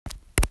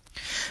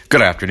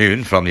Good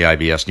afternoon from the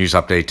IBS News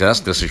Update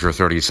Desk. This is your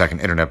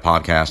 30-second Internet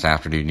Podcast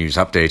Afternoon News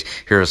Update.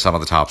 Here are some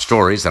of the top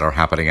stories that are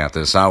happening at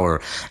this hour.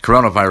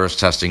 Coronavirus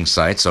testing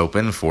sites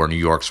open for New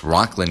York's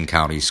Rockland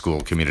County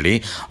school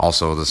community.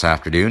 Also this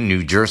afternoon,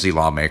 New Jersey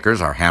lawmakers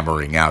are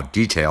hammering out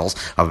details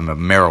of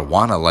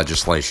marijuana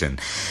legislation.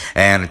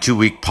 And a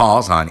 2-week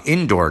pause on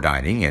indoor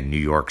dining in New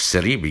York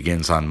City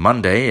begins on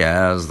Monday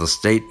as the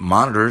state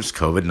monitors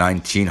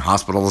COVID-19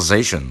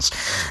 hospitalizations.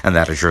 And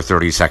that is your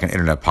 30-second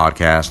Internet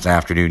Podcast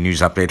Afternoon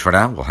News Update for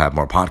now. We'll have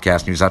more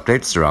podcast news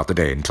updates throughout the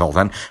day. Until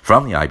then,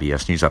 from the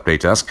IBS News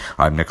Update Desk,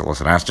 I'm Nicholas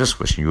Anastas,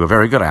 wishing you a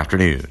very good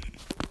afternoon.